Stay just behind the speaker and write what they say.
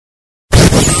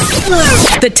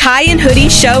The Tie and Hoodie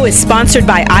Show is sponsored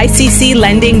by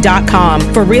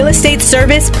ICCLending.com. For real estate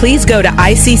service, please go to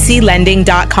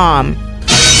ICCLending.com.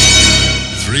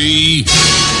 3,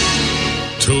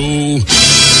 2,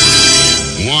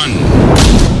 1.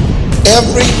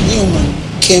 Every human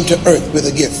came to earth with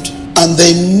a gift, and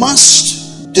they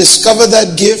must discover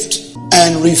that gift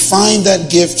and refine that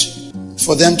gift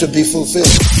for them to be fulfilled.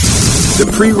 The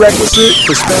prerequisite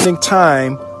for spending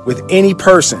time with any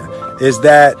person is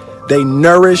that they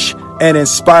nourish and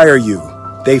inspire you.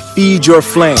 They feed your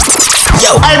flame.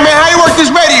 Yo, hey man, how you work this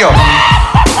radio?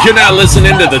 You're not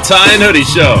listening to the Tie and Hoodie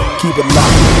Show. Keep it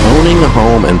locked. Owning a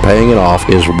home and paying it off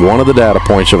is one of the data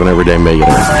points of an everyday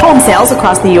millionaire. Home sales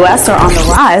across the U.S. are on the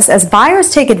rise as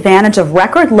buyers take advantage of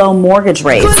record low mortgage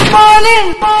rates. Good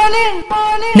morning.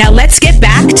 Now let's get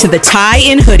back to the Tie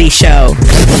and Hoodie Show.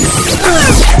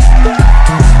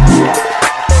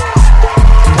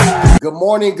 Good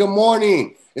morning, good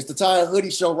morning. It's the Tie and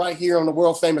Hoodie Show right here on the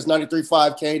world famous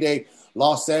 93.5 K-Day,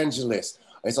 Los Angeles.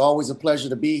 It's always a pleasure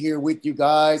to be here with you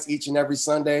guys each and every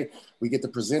Sunday. We get to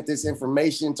present this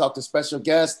information, talk to special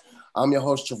guests. I'm your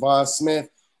host, Trevon Smith,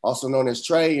 also known as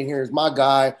Trey. And here's my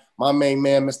guy, my main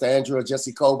man, Mr. Andrew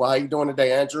Jesse Koba. How you doing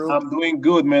today, Andrew? I'm doing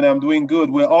good, man. I'm doing good.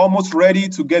 We're almost ready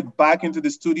to get back into the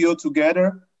studio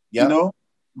together. Yep. You know,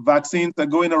 vaccines are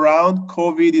going around.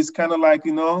 COVID is kind of like,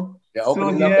 you know,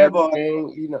 opening still up here, everything.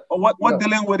 but you know, what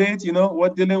dealing with it,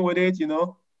 you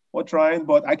know, we're trying.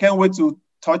 But I can't wait to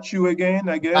touch you again,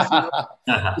 I guess. You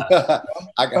know?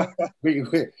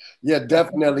 Yeah,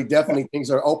 definitely.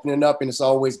 Things are opening up, and it's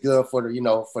always good for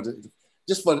the,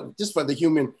 just for the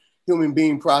human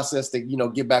being process to,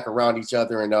 get back around each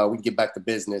other, and we get back to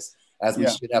business as we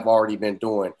should have already been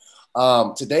doing.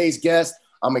 Today's guest,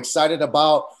 I'm excited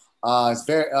about. It's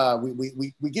very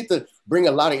we get to bring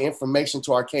a lot of information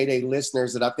to our K-Day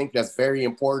listeners that I think that's very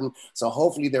important. So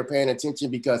hopefully they're paying attention,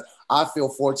 because I feel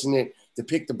fortunate to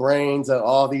pick the brains of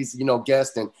all these,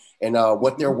 guests and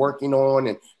what they're working on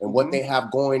and what they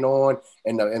have going on.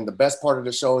 And the best part of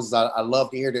the show is I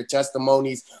love to hear their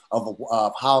testimonies of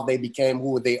how they became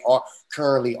who they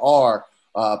currently are.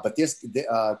 But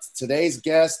today's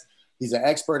guest, he's an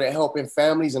expert at helping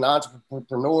families and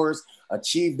entrepreneurs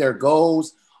achieve their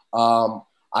goals. I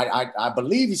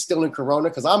believe he's still in Corona,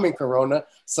 because I'm in Corona.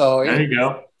 So there you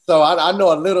go. So I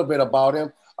know a little bit about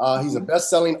him. He's a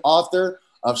best-selling author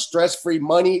of Stress-Free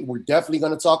Money. We're definitely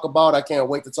going to talk about. I can't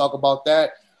wait to talk about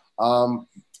that.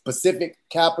 Pacific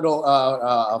Capital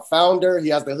founder. He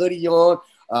has the hoodie on.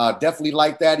 Definitely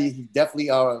like that. He definitely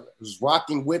was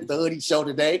rocking with the hoodie show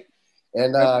today.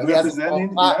 And he has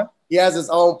his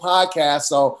own podcast,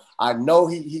 so I know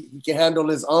he can handle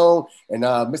his own. And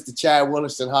Mr. Chad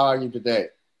Willardson, how are you today?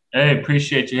 Hey,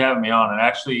 appreciate you having me on. And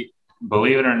actually,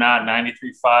 believe it or not,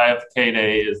 93.5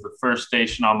 K-Day is the first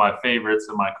station on my favorites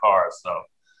in my car. So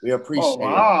we appreciate it.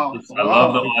 I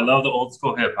love the old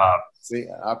school hip hop. See,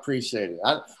 I appreciate it.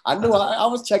 I knew I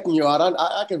was checking you out.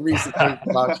 I can read some things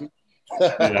about you.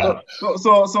 Yeah.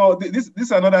 So this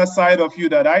is another side of you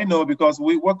that I know, because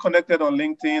we're connected on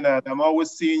LinkedIn, and I'm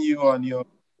always seeing you on your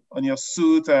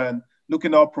suit and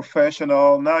looking all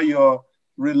professional. Now you're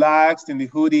relaxed in the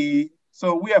hoodie.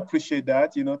 So we appreciate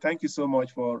that. Thank you so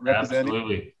much for representing.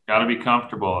 Absolutely. Got to be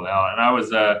comfortable now. And I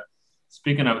was,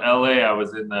 speaking of LA, I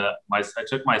was I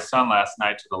took my son last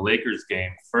night to the Lakers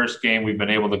game. First game we've been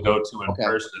able to go to in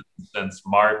person since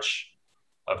March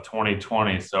of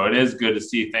 2020. So it is good to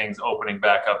see things opening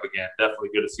back up again.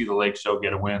 Definitely good to see the Lake Show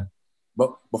get a win.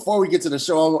 But before we get to the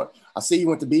show, I see you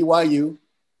went to BYU.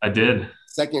 I did.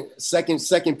 Second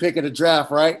pick of the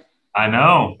draft, right? I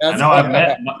know. I've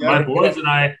met my boys and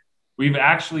I. We've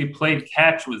actually played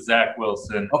catch with Zach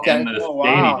Wilson in the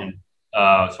stadium.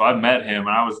 So I met him,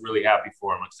 and I was really happy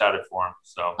for him, excited for him.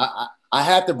 So I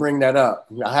had to bring that up.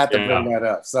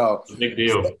 So it's a big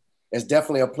deal. It's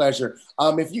definitely a pleasure.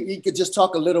 If you could just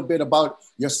talk a little bit about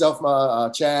yourself,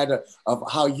 Chad, of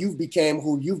how you became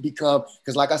who you've become.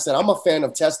 Because like I said, I'm a fan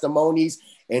of testimonies,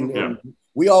 and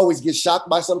we always get shocked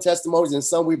by some testimonies, and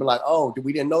some we be like, oh,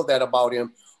 we didn't know that about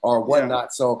him or whatnot. Yeah.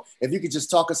 So if you could just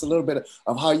talk us a little bit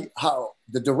of how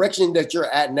the direction that you're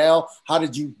at now, how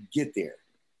did you get there?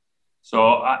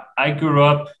 So I grew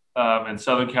up in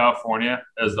Southern California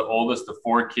as the oldest of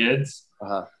 4 kids.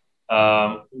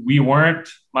 My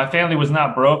family was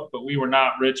not broke, but we were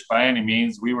not rich by any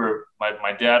means.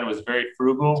 My dad was very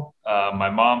frugal.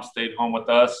 My mom stayed home with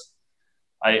us.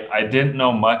 I didn't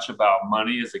know much about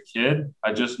money as a kid.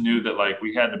 I just knew that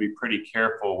we had to be pretty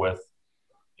careful with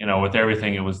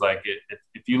everything. It was like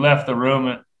if you left the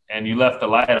room and you left the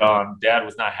light on, Dad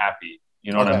was not happy.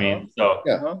 You know what I mean? So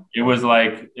it was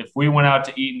like if we went out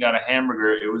to eat and got a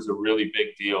hamburger, it was a really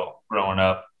big deal growing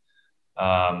up.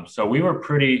 So we were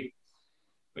pretty,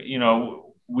 you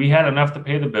know, we had enough to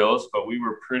pay the bills, but we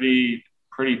were pretty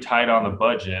tight on the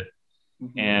budget.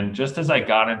 And just as I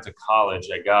got into college,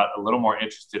 I got a little more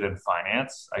interested in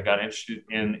finance. I got interested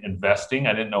in investing.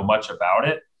 I didn't know much about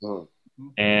it.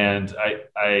 And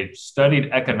I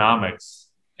studied economics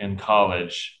in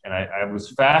college, and I was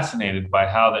fascinated by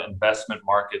how the investment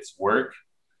markets work.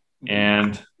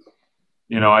 And,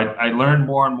 you know, I learned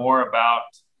more and more about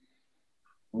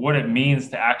what it means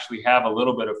to actually have a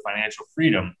little bit of financial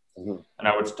freedom. And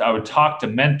I would talk to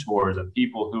mentors and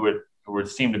people who would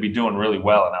seem to be doing really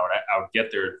well, and I would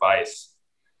get their advice.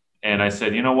 And I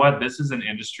said, you know what, this is an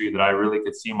industry that I really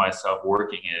could see myself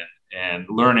working in and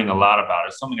learning a lot about.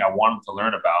 It's something I wanted to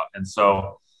learn about. And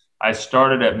so I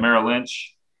started at Merrill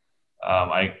Lynch.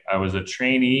 I was a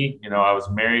trainee. You know, I was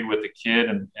married with a kid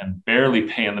and barely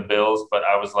paying the bills, but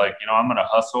I was like, you know, I'm going to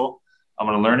hustle. I'm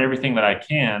going to learn everything that I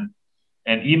can.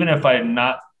 And even if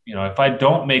if I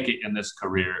don't make it in this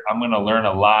career, I'm going to learn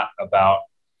a lot about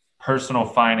personal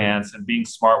finance and being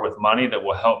smart with money that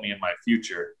will help me in my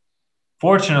future.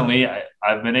 Fortunately,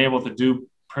 I've been able to do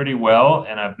pretty well,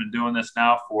 and I've been doing this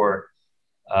now for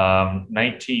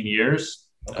 19 years,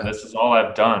 and this is all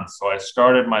I've done. So I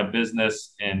started my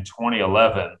business in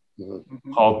 2011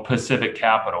 called Pacific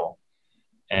Capital.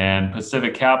 And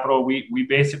Pacific Capital, we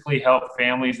basically help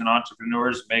families and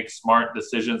entrepreneurs make smart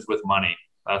decisions with money.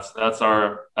 That's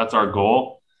our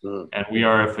goal, and we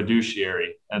are a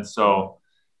fiduciary. And so,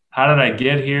 how did I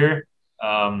get here?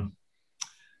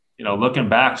 You know, looking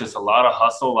back, just a lot of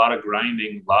hustle, a lot of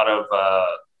grinding, a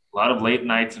lot of late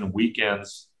nights and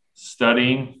weekends,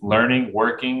 studying, learning,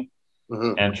 working,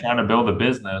 and trying to build a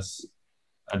business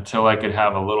until I could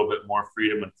have a little bit more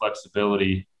freedom and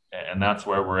flexibility. And that's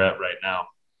where we're at right now.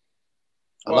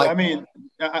 Well, I mean,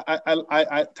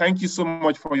 I thank you so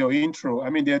much for your intro. I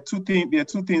mean, there are two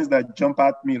things that jump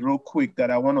at me real quick that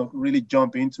I want to really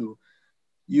jump into.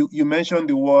 You mentioned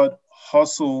the word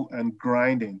hustle and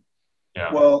grinding.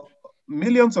 Yeah. Well,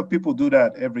 millions of people do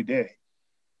that every day,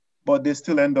 but they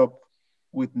still end up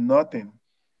with nothing.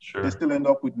 Sure. They still end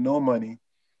up with no money.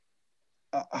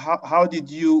 How did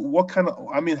you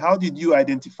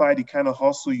identify the kind of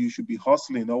hustle you should be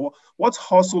hustling? Or what's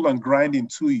hustle and grinding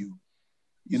to you?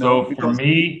 For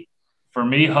me,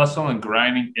 hustle and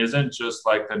grinding isn't just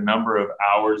like the number of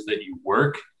hours that you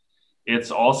work.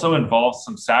 It's also involves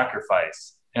some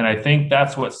sacrifice. And I think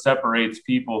that's what separates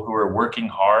people who are working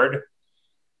hard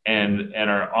and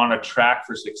are on a track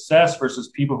for success versus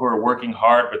people who are working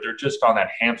hard, but they're just on that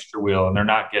hamster wheel and they're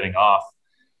not getting off.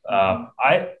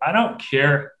 I don't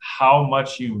care how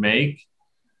much you make.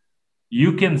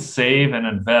 You can save and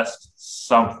invest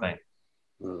something.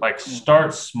 Like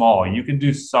start small. You can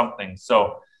do something.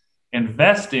 So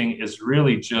investing is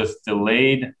really just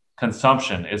delayed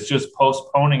consumption. It's just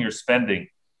postponing your spending.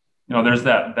 You know, there's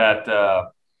that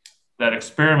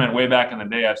experiment way back in the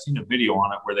day. I've seen a video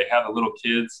on it where they have the little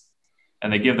kids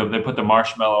and they put the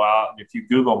marshmallow out. And if you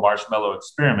Google marshmallow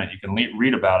experiment, you can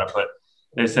read about it. But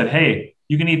they said, hey,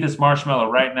 you can eat this marshmallow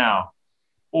right now.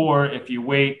 Or if you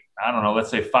wait, I don't know,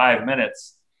 let's say 5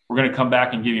 minutes, we're going to come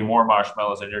back and give you more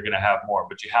marshmallows and you're going to have more,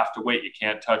 but you have to wait. You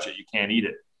can't touch it. You can't eat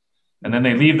it. And then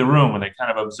they leave the room and they kind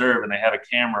of observe and they have a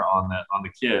camera on the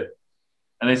kid.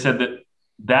 And they said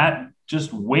that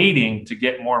just waiting to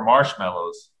get more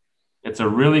marshmallows, it's a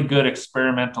really good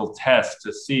experimental test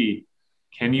to see,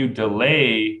 can you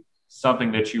delay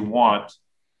something that you want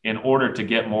in order to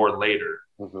get more later?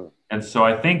 And so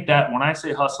I think that when I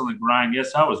say hustle and grind,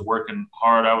 yes, I was working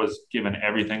hard. I was giving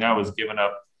everything. I was giving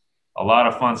up a lot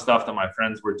of fun stuff that my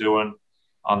friends were doing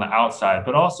on the outside,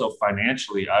 but also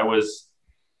financially, I was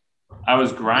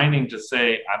grinding to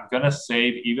say, I'm going to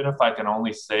save, even if I can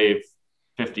only save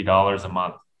 $50 a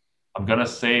month. I'm going to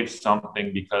save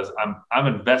something because I'm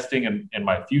investing in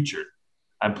my future.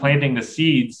 I'm planting the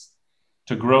seeds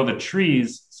to grow the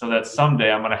trees so that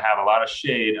someday I'm going to have a lot of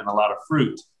shade and a lot of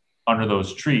fruit under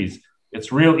those trees.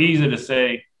 It's real easy to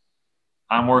say,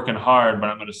 I'm working hard, but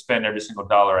I'm going to spend every single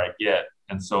dollar I get.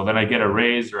 And so then I get a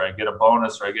raise or I get a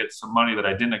bonus or I get some money that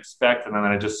I didn't expect. And then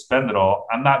I just spend it all.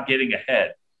 I'm not getting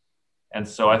ahead. And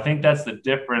so I think that's the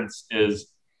difference is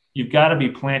you've got to be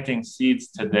planting seeds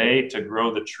today to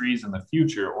grow the trees in the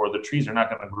future, or the trees are not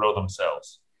going to grow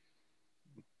themselves.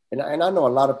 And I know a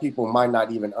lot of people might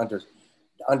not even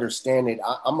understand it.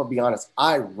 I'm going to be honest.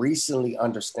 I recently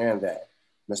understand that,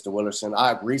 Mr. Willardson.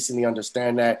 I recently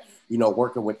understand that,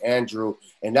 working with Andrew.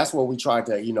 And that's what we try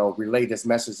to, relay this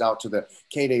message out to the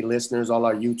K-Day listeners, all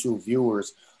our YouTube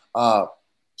viewers.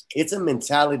 It's a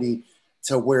mentality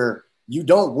to where you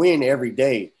don't win every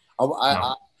day.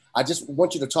 I just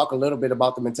want you to talk a little bit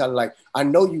about the mentality. Like, I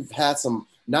know you've had some,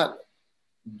 not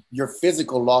your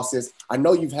physical losses. I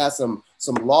know you've had some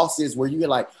losses where you're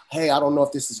like, hey, I don't know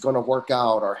if this is going to work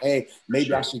out, or hey,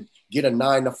 maybe I should get a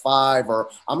 9 to 5, or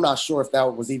I'm not sure if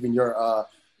that was even your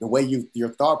the way your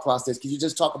thought process. Could you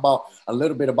just talk about a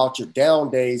little bit about your down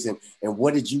days and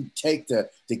what did you take to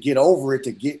get over it,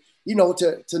 to get,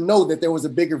 to know that there was a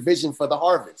bigger vision for the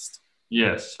harvest?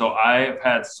 Yes. So I've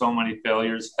had so many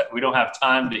failures. We don't have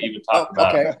time to even talk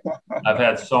about it. I've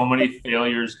had so many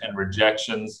failures and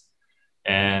rejections.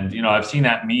 And, I've seen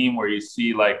that meme where you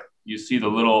see the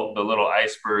little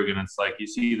iceberg, and it's like you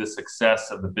see the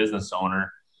success of the business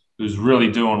owner who's really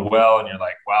doing well, and you're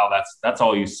like, wow, that's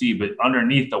all you see. But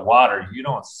underneath the water, you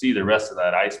don't see the rest of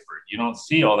that iceberg. You don't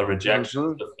see all the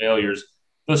rejections, the failures,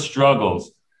 the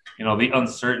struggles, the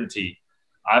uncertainty.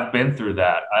 I've been through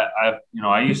that. I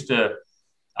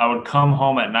would come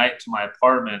home at night to my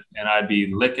apartment and I'd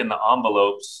be licking the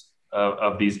envelopes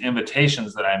of these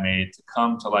invitations that I made to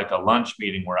come to like a lunch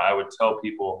meeting where I would tell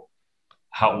people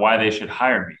why they should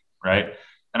hire me. Right.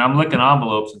 And I'm licking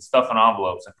envelopes and stuffing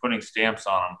envelopes and putting stamps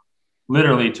on them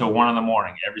literally till 1 a.m.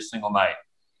 every single night.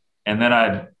 And then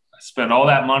I'd spend all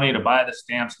that money to buy the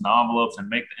stamps and the envelopes and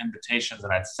make the invitations,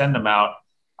 and I'd send them out.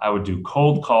 I would do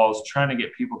cold calls, trying to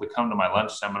get people to come to my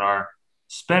lunch seminar,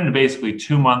 spend basically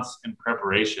 2 months in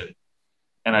preparation.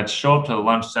 And I'd show up to the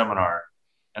lunch seminar,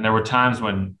 and there were times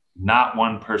when not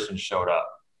one person showed up.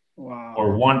 Wow.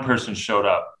 Or one person showed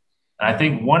up. And I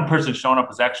think one person showing up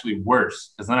was actually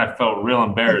worse, because then I felt real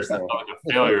embarrassed. I felt like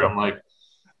a failure. I'm like,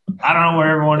 I don't know where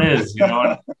everyone is,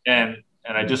 and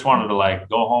I just wanted to like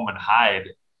go home and hide.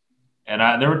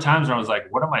 And there were times where I was like,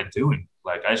 what am I doing?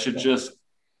 Like, I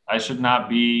should not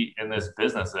be in this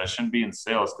business. I shouldn't be in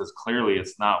sales, because clearly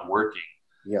it's not working.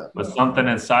 Yeah. But something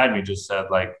inside me just said,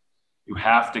 like, you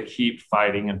have to keep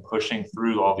fighting and pushing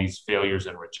through all these failures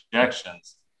and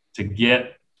rejections to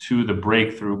get to the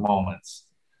breakthrough moments.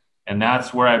 And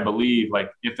that's where I believe,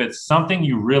 like, if it's something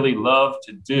you really love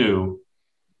to do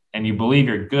and you believe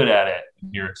you're good at it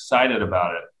and you're excited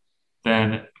about it,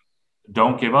 then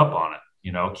don't give up on it.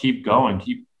 Keep going,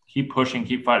 keep pushing,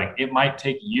 keep fighting. It might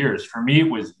take years. For me, it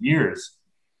was years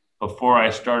before I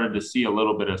started to see a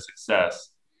little bit of success,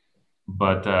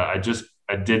 but I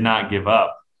did not give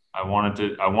up. I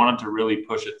wanted to really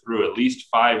push it through at least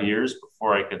 5 years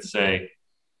before I could say,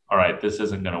 all right, this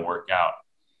isn't going to work out.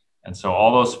 And so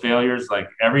all those failures, like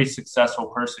every successful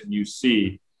person you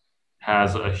see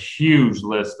has a huge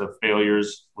list of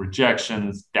failures,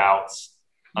 rejections, doubts,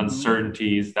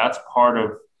 uncertainties. That's part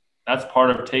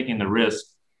of taking the risk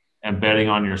and betting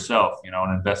on yourself,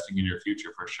 and investing in your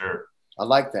future for sure. I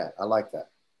like that.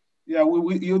 Yeah,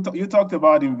 you talked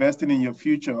about investing in your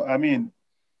future. I mean,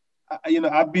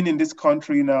 I've been in this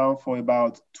country now for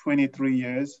about 23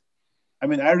 years. I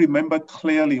mean, I remember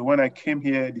clearly when I came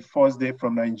here the first day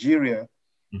from Nigeria.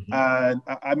 And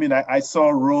I mean, I saw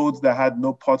roads that had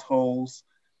no potholes,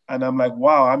 and I'm like,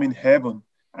 wow, I'm in heaven.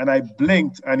 And I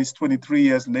blinked, and it's 23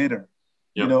 years later.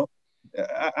 Yep.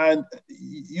 And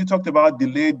you talked about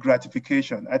delayed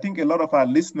gratification. I think a lot of our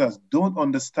listeners don't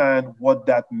understand what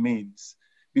that means,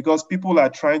 because people are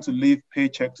trying to live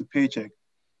paycheck to paycheck.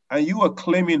 And you are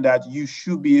claiming that you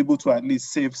should be able to at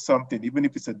least save something, even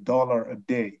if it's $1 a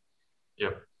day.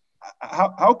 Yep.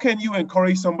 How can you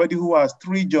encourage somebody who has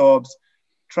 3 jobs,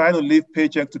 trying to live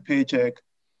paycheck to paycheck,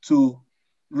 to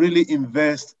really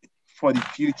invest for the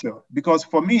future? Because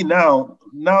for me now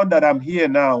that I'm here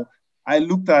now, I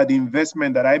looked at the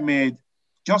investment that I made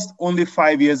just only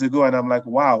 5 years ago, and I'm like,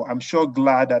 wow, I'm sure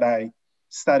glad that I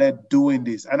started doing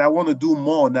this, and I want to do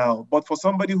more now. But for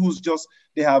somebody who's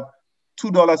they have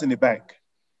 $2 in the bank,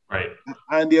 right,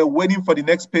 and they're waiting for the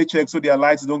next paycheck so their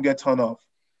lights don't get turned off,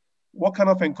 what kind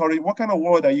of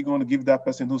word are you going to give that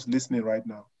person who's listening right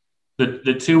now?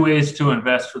 The 2 ways to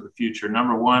invest for the future.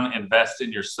 Number 1, invest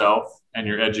in yourself and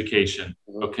your education.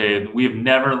 Okay. We have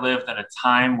never lived in a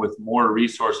time with more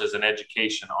resources and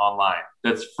education online.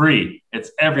 That's free. It's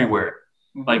everywhere.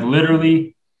 Like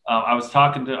literally, I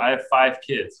have 5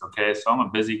 kids. Okay. So I'm a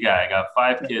busy guy. I got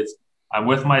 5 kids. I'm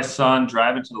with my son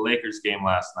driving to the Lakers game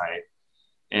last night,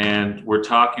 and we're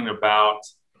talking about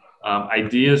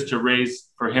ideas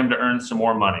for him to earn some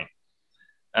more money.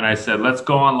 And I said, let's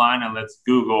go online and let's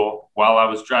Google. While I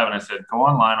was driving, I said, go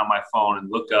online on my phone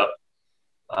and look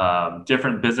up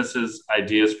different businesses,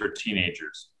 ideas for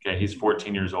teenagers. Okay. He's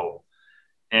 14 years old,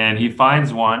 and he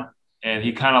finds one, and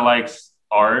he kind of likes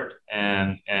art,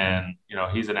 and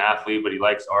he's an athlete, but he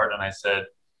likes art. And I said,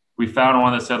 we found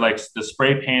one that said like the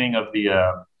spray painting of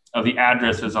the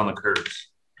addresses on the curbs.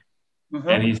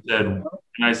 And he said, and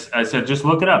I said, just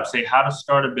look it up. Say how to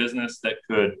start a business that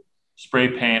could spray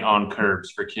paint on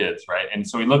curbs for kids, right? And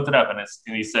so he looked it up,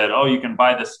 and he said, oh, you can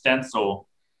buy the stencil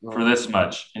for this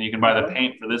much, and you can buy the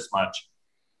paint for this much.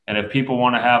 And if people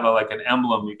want to have like an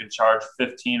emblem, you can charge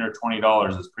 $15 or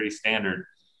 $20. It's pretty standard.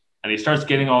 And he starts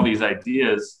getting all these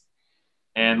ideas.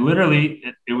 And literally,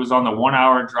 it was on the 1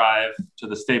 hour drive to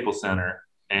the Staples Center.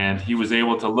 And he was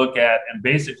able to look at and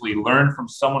basically learn from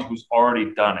someone who's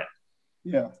already done it.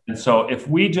 Yeah. And so if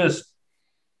we're just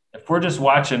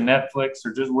watching Netflix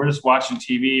or we're just watching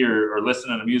TV or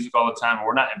listening to music all the time, and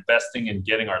we're not investing in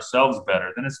getting ourselves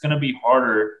better, then it's going to be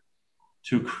harder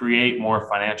to create more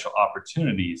financial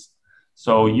opportunities.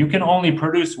 So you can only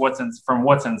produce from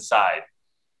what's inside.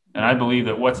 And I believe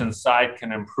that what's inside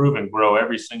can improve and grow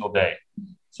every single day.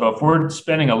 So if we're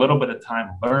spending a little bit of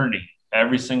time learning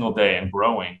every single day and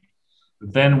growing,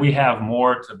 then we have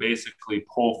more to basically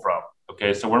pull from.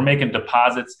 Okay, so we're making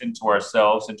deposits into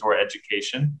ourselves, into our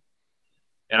education.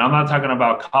 And I'm not talking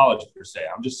about college per se.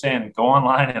 I'm just saying go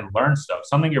online and learn stuff,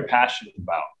 something you're passionate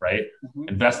about, right?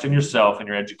 Invest in yourself and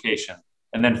your education.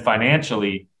 And then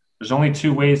financially, there's only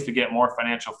two ways to get more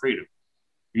financial freedom.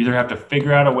 You either have to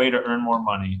figure out a way to earn more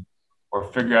money or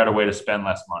figure out a way to spend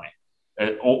less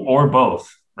money, or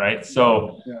both, right?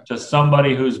 So to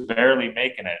somebody who's barely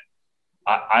making it,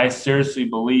 I seriously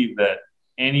believe that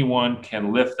anyone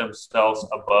can lift themselves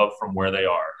above from where they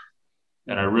are.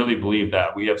 And I really believe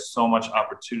that we have so much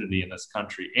opportunity in this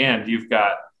country, and you've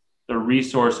got the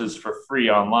resources for free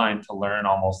online to learn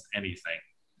almost anything.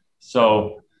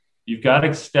 So you've got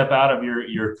to step out of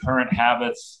your current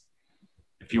habits.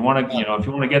 If you want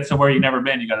to get somewhere you've never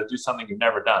been, you got to do something you've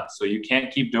never done. So you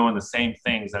can't keep doing the same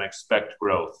things and expect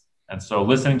growth. And so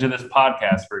listening to this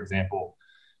podcast, for example,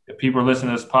 if people are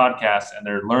listening to this podcast and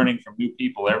they're learning from new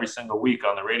people every single week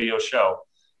on the radio show,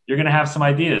 you're going to have some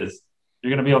ideas.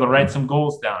 You're going to be able to write some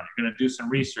goals down. You're going to do some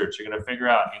research. You're going to figure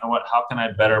out, how can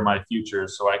I better my future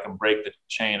so I can break the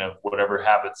chain of whatever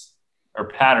habits or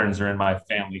patterns are in my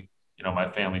family, my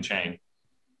family chain.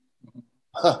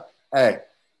 Hey,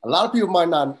 a lot of people might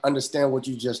not understand what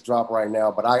you just dropped right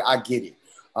now, but I get it.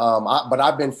 But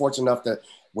I've been fortunate enough to,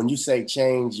 when you say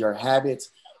change your habits,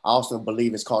 I also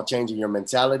believe it's called changing your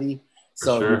mentality.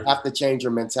 So you have to change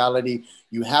your mentality.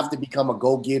 You have to become a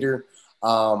go-getter.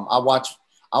 I watch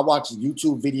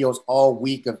YouTube videos all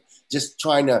week of just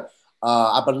trying to,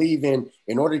 I believe in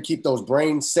order to keep those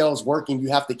brain cells working, you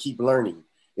have to keep learning.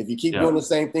 If you keep doing the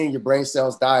same thing, your brain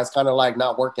cells die. It's kind of like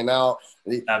not working out.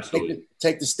 Absolutely.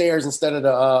 Take the stairs instead of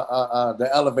the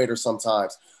elevator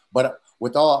sometimes. But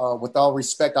with all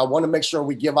respect, I want to make sure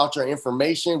we give out your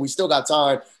information. We still got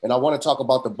time, and I want to talk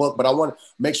about the book, but I want to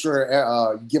make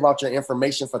sure give out your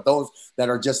information for those that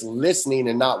are just listening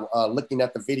and not looking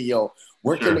at the video.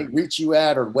 Where can they reach you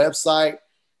at, or website?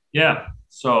 Yeah.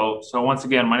 So once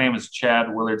again, my name is Chad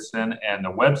Willardson, and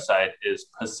the website is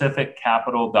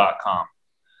pacificcapital.com.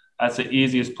 That's the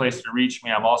easiest place to reach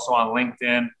me. I'm also on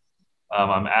LinkedIn.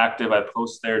 I'm active. I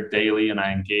post there daily, and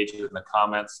I engage in the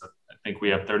comments. I think we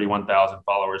have 31,000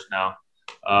 followers now.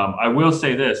 I will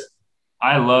say this.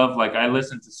 I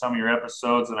listened to some of your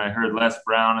episodes, and I heard Les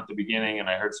Brown at the beginning, and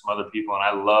I heard some other people, and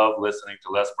I love listening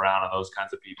to Les Brown and those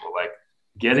kinds of people. Like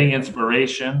getting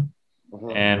inspiration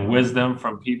and wisdom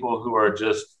from people who are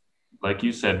just, like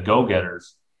you said,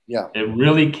 go-getters. Yeah. It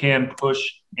really can push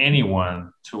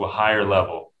anyone to a higher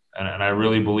level. And I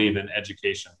really believe in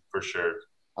education for sure.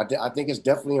 I think it's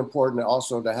definitely important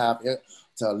also to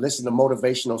listen to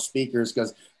motivational speakers,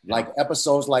 because like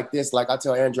episodes like this, like I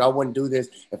tell Andrew, I wouldn't do this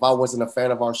if I wasn't a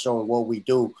fan of our show and what we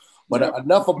do. But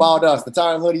enough about us. The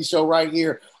Time Hoodie Show right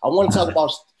here. I want to talk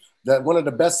about one of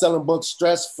the best-selling books,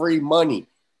 Stress-Free Money.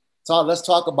 So let's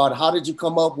talk about how did you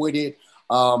come up with it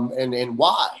and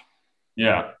why?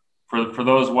 Yeah. For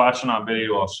those watching on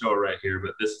video, I'll show it right here.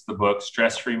 But this is the book,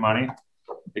 Stress-Free Money.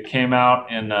 It came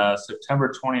out in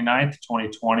September 29th,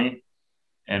 2020,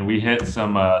 and we hit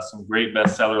some great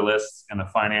bestseller lists in the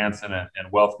finance and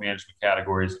wealth management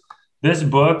categories. This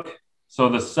book, so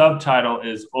the subtitle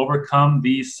is Overcome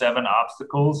These 7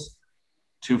 Obstacles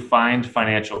to Find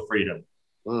Financial Freedom.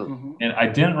 And I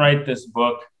didn't write this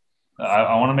book.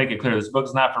 I want to make it clear, this book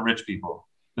is not for rich people.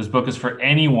 This book is for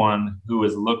anyone who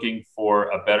is looking for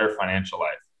a better financial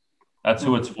life. That's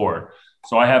who it's for.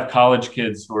 So I have college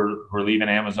kids who are leaving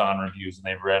Amazon reviews, and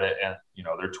they've read it, and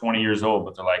they're 20 years old,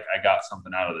 but they're like, I got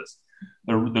something out of this.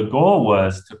 The goal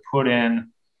was to put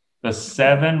in the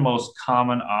 7 most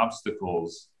common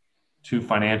obstacles to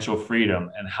financial freedom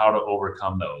and how to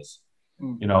overcome those.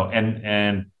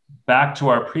 And back to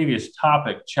our previous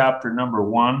topic, chapter number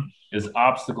 1 is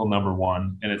obstacle number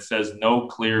 1, and it says no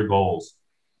clear goals.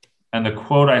 And the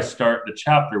quote I start the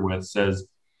chapter with says,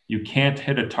 "You can't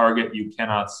hit a target you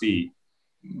cannot see,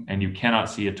 and you cannot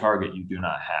see a target you do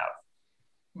not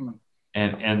have."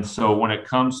 And so when it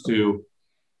comes to,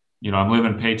 I'm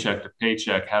living paycheck to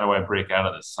paycheck, how do I break out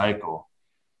of this cycle?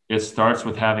 It starts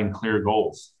with having clear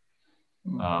goals.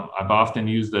 I've often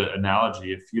used the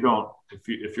analogy, if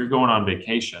you're going on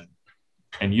vacation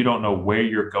and you don't know where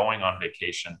you're going on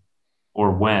vacation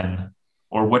or when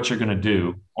or what you're going to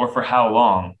do or for how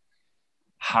long,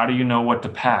 how do you know what to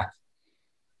pack?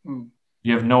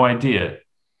 You have no idea.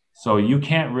 So you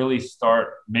can't really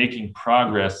start making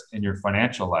progress in your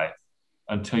financial life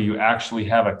until you actually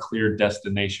have a clear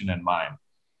destination in mind.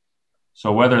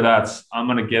 So whether that's, I'm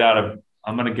going to get out of debt.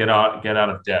 I'm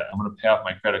going to pay off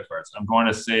my credit cards. I'm going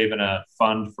to save in a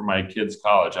fund for my kids'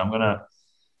 college. I'm going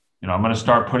to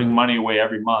start putting money away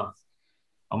every month.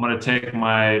 I'm going to take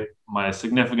my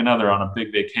significant other on a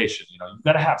big vacation. You've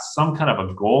got to have some kind of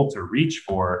a goal to reach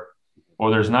for,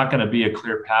 or there's not going to be a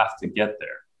clear path to get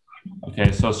there.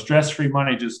 Okay. So stress-free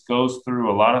money just goes through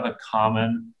a lot of the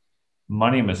common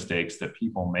money mistakes that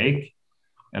people make.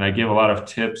 And I give a lot of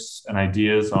tips and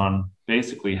ideas on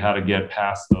basically how to get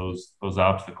past those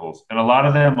obstacles. And a lot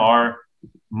of them are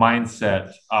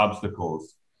mindset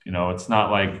obstacles. It's not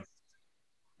like,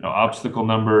 obstacle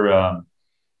number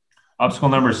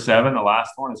 7, the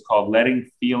last one, is called letting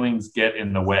feelings get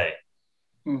in the way.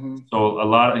 So a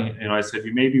lot of, I said,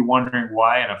 you may be wondering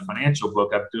why in a financial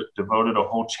book I've devoted a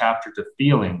whole chapter to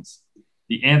feelings.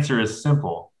 The answer is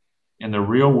simple. In the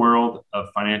real world of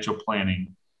financial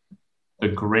planning, the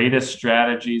greatest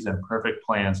strategies and perfect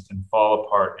plans can fall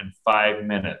apart in 5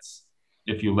 minutes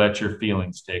if you let your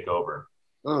feelings take over.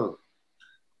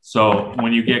 So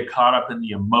when you get caught up in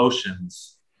the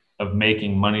emotions of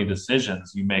making money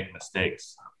decisions, you make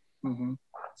mistakes.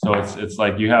 So it's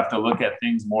like you have to look at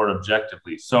things more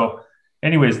objectively. So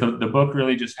anyways, the book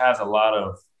really just has a lot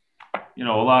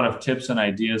of tips and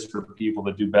ideas for people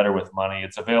to do better with money.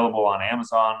 It's available on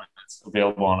Amazon. It's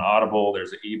available on Audible.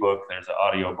 There's an ebook. There's an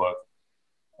audio book.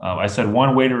 I said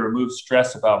one way to remove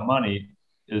stress about money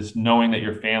is knowing that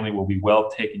your family will be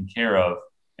well taken care of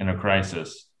in a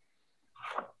crisis.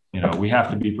 We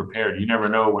have to be prepared. You never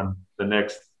know when the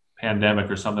next pandemic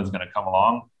or something's going to come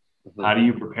along. How do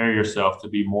you prepare yourself to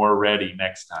be more ready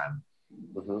next time?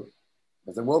 Because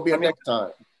there will be a next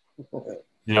time.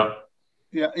 Yeah.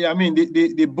 I mean,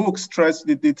 the book stress,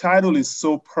 the title is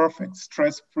so perfect,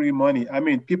 stress-free money. I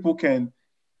mean, people can,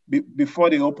 before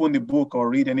they open the book or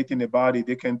read anything about it,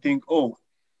 they can think, oh,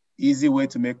 easy way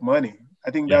to make money.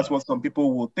 I think that's what some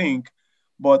people will think.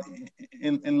 But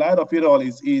in light of it all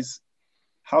is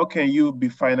how can you be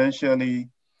financially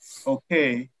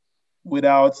okay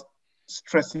without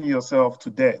stressing yourself to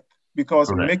death?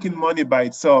 Because making money by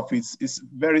itself is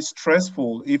very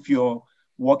stressful if you're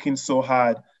working so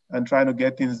hard and trying to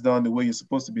get things done the way you're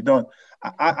supposed to be done.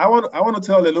 I want to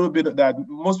tell a little bit that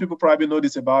most people probably know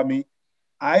this about me.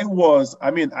 I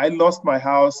lost my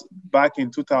house back in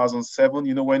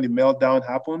 2007, when the meltdown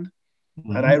happened.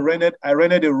 And I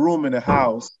rented a room in a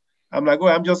house. I'm like,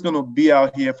 I'm just going to be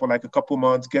out here for like a couple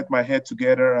months, get my head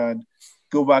together and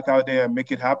go back out there and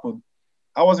make it happen.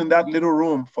 I was in that little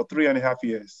room for 3.5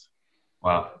 years.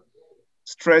 Wow.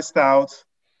 Stressed out,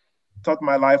 thought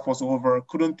my life was over,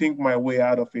 couldn't think my way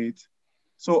out of it.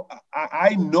 So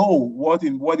I know what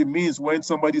it means when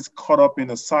somebody's caught up in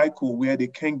a cycle where they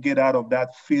can't get out of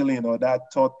that feeling or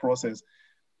that thought process.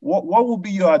 What would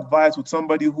be your advice with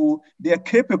somebody who they're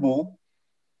capable,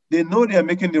 they know they're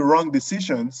making the wrong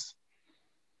decisions,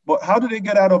 but how do they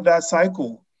get out of that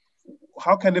cycle?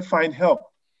 How can they find help?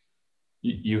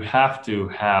 You have to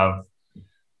have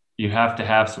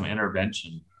some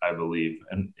intervention, I believe.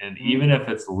 And even if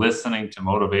it's listening to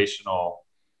motivational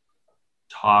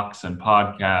talks and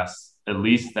podcasts, at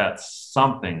least that's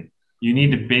something. You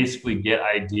need to basically get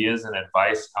ideas and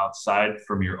advice outside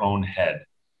from your own head,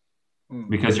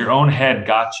 because your own head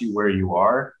got you where you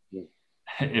are.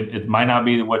 It might not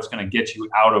be what's going to get you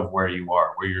out of where you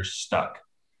are, where you're stuck.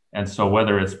 And so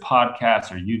whether it's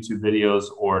podcasts or YouTube videos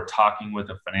or talking with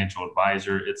a financial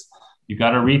advisor, you got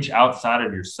to reach outside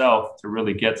of yourself to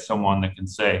really get someone that can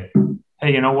say,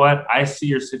 hey, you know what? I see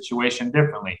your situation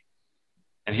differently.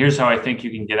 And here's how I think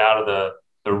you can get out of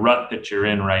the rut that you're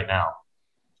in right now.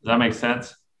 Does that make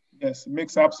sense? Yes, it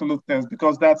makes absolute sense,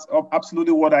 because that's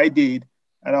absolutely what I did.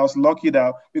 And I was lucky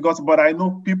but I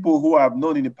know people who I've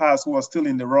known in the past who are still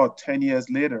in the rut 10 years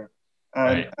later.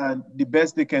 And the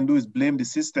best they can do is blame the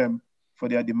system for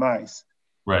their demise.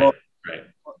 But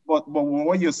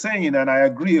what you're saying, and I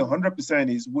agree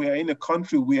 100%, is we're in a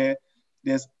country where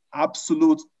there's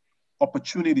absolute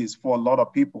opportunities for a lot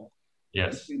of people.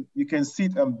 Yes. You can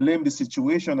sit and blame the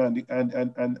situation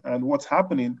and what's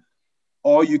happening,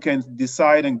 or you can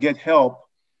decide and get help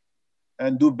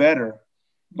and do better,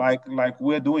 like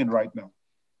we're doing right now.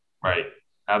 Right.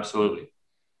 Absolutely.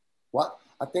 Well,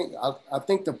 I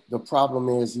think the problem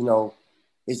is,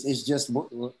 it's just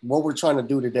what we're trying to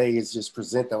do today is just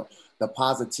present the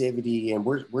positivity, and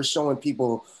we're showing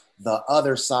people the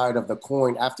other side of the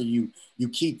coin after you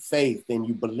keep faith and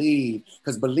you believe,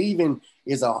 because believing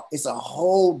is a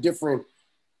whole different.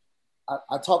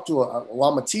 I talk to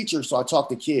I'm a teacher, so I talk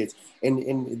to kids,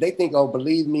 and they think, oh,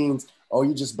 believe means, oh,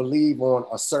 you just believe on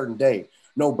a certain day.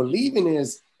 No, believing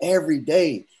is every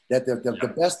day that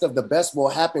the best of the best will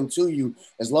happen to you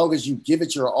as long as you give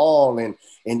it your all. And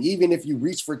even if you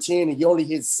reach for 10 and you only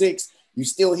hit 6, you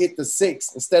still hit the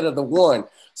 6 instead of the 1.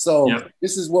 So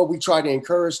This is what we try to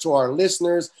encourage to our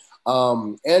listeners.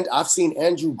 And I've seen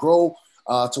Andrew grow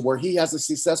to where he has a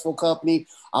successful company.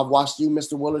 I've watched you,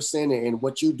 Mr. Willardson, and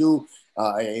what you do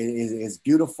is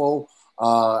beautiful.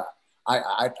 I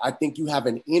think you have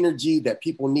an energy that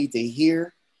people need to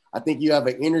hear. I think you have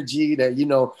an energy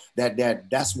that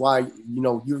that's why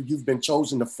you've been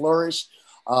chosen to flourish.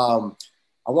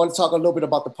 I want to talk a little bit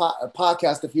about the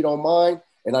podcast, if you don't mind.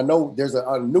 And I know there's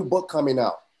a new book coming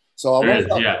out, so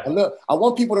I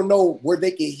want people to know where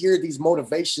they can hear these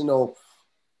motivational,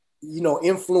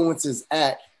 influences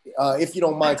at. If you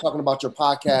don't mind talking about your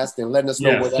podcast and letting us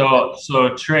know where that.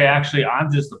 So Trey, actually,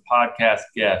 I'm just a podcast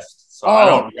guest, so I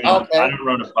don't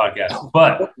run a podcast,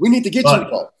 but we need to get you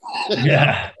though.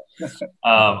 Yeah.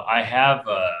 I have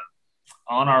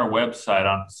on our website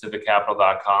on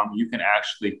pacificcapital.com, you can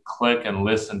actually click and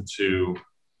listen to,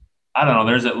 I don't know,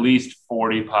 there's at least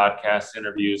 40 podcast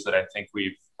interviews that I think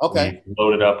we've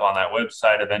loaded up on that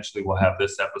website. Eventually we'll have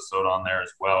this episode on there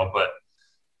as well. But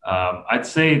I'd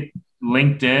say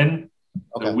LinkedIn,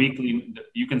 the weekly,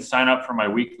 you can sign up for my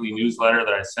weekly newsletter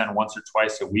that I send once or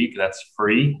twice a week. That's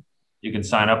free. You can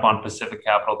sign up on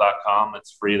pacificcapital.com.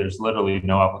 It's free. There's literally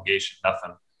no obligation,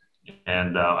 nothing.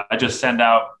 And I just send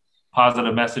out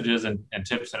positive messages and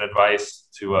tips and advice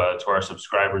to our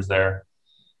subscribers there.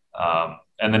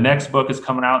 And the next book is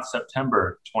coming out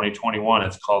September 2021.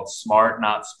 It's called Smart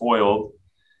Not Spoiled.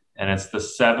 And it's the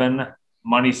 7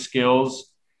 money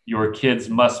skills your kids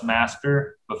must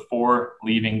master before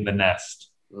leaving the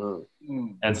nest.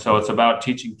 And so it's about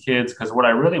teaching kids, because what I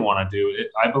really want to do,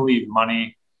 I believe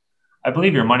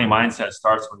your money mindset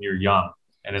starts when you're young.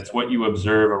 And it's what you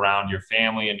observe around your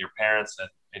family and your parents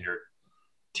and your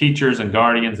teachers and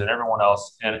guardians and everyone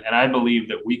else. And I believe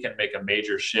that we can make a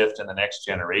major shift in the next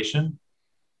generation,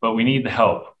 but we need the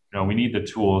help. We need the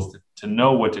tools to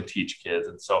know what to teach kids.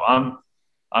 And so I'm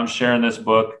sharing this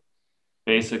book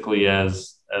basically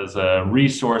as a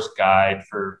resource guide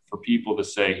for people to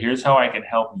say, here's how I can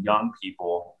help young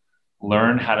people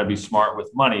learn how to be smart with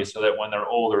money so that when they're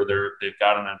older, they've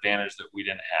got an advantage that we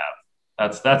didn't have.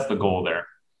 That's the goal there.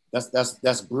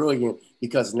 That's brilliant,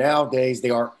 because nowadays they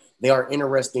are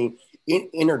interesting in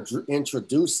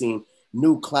introducing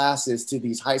new classes to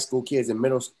these high school kids and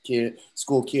middle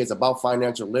school kids about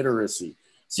financial literacy.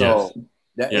 So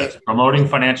promoting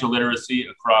financial literacy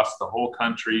across the whole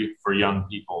country for young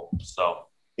people. So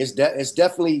it's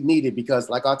definitely needed, because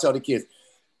like I tell the kids,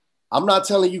 I'm not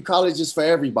telling you college is for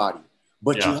everybody,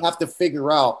 but you have to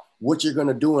figure out what you're going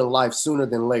to do in life sooner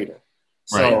than later.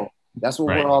 So that's what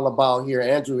we're all about here.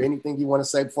 Andrew, anything you want to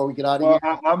say before we get out of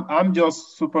here? I'm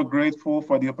just super grateful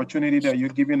for the opportunity that you're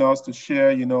giving us to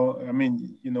share,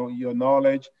 your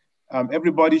knowledge.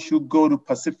 Everybody should go to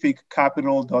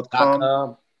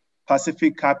pacificcapital.com.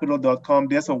 pacificcapital.com.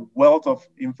 There's a wealth of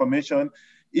information.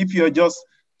 If you're just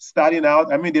starting out,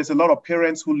 there's a lot of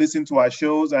parents who listen to our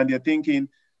shows and they're thinking,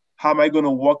 how am I going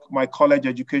to work my college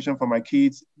education for my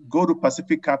kids? Go to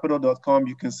pacificcapital.com.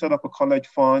 You can set up a college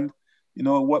fund.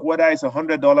 Whether it's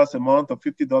 $100 a month or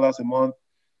 $50 a month,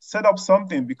 set up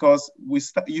something, because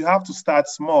you have to start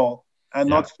small and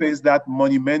not face that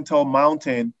monumental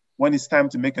mountain when it's time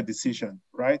to make a decision,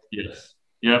 right? Yes.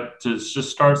 Yep. To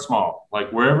just start small,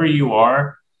 like wherever you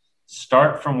are,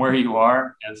 start from where you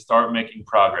are and start making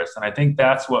progress. And I think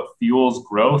that's what fuels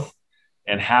growth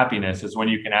and happiness, is when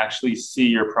you can actually see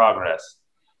your progress.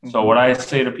 So what I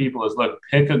say to people is, look,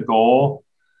 pick a goal,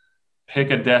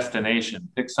 pick a destination,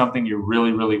 pick something you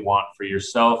really, really want for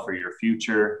yourself, for your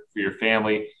future, for your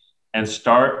family, and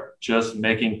start just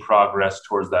making progress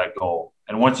towards that goal.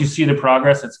 And once you see the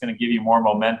progress, it's going to give you more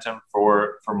momentum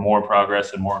for more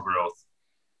progress and more growth.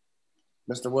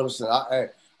 Mr. Willardson, I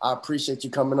appreciate you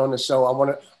coming on the show.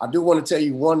 I do want to tell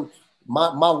you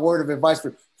my word of advice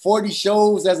 40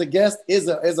 shows as a guest is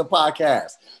a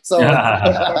podcast. So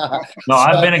no,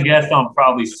 I've been a guest on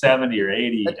probably 70 or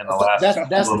 80 in the last.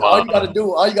 That's all you got to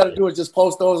do. All you got to do is just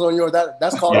post those on your.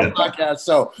 That's called a podcast.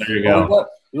 So there you go.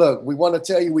 Look, we want to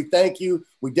tell you we thank you.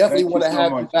 We definitely want to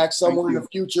have you back somewhere in the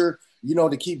future. You know,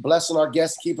 to keep blessing our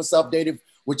guests, keep us updated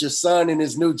with your son and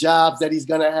his new jobs that he's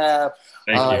gonna have.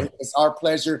 It's our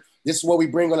pleasure. This is what we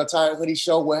bring on the Tie and Hoodie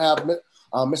Show. We'll have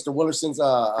Mr. Willardson's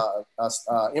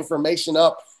information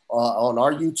up on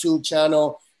our YouTube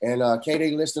channel. And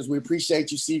K-Day listeners, we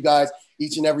appreciate you. See you guys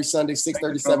each and every Sunday,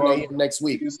 6:30, 7 a.m. next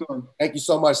week. Thank you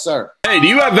so much, sir. Hey, do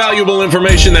you have valuable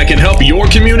information that can help your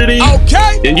community?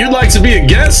 Okay. And you'd like to be a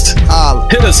guest?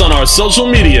 Hit us on our social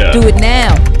media. Do it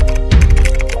now.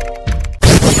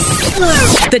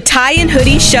 The Tie and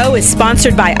Hoodie Show is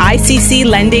sponsored by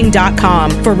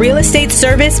ICCLending.com. For real estate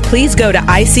service, please go to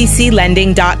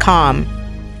ICCLending.com.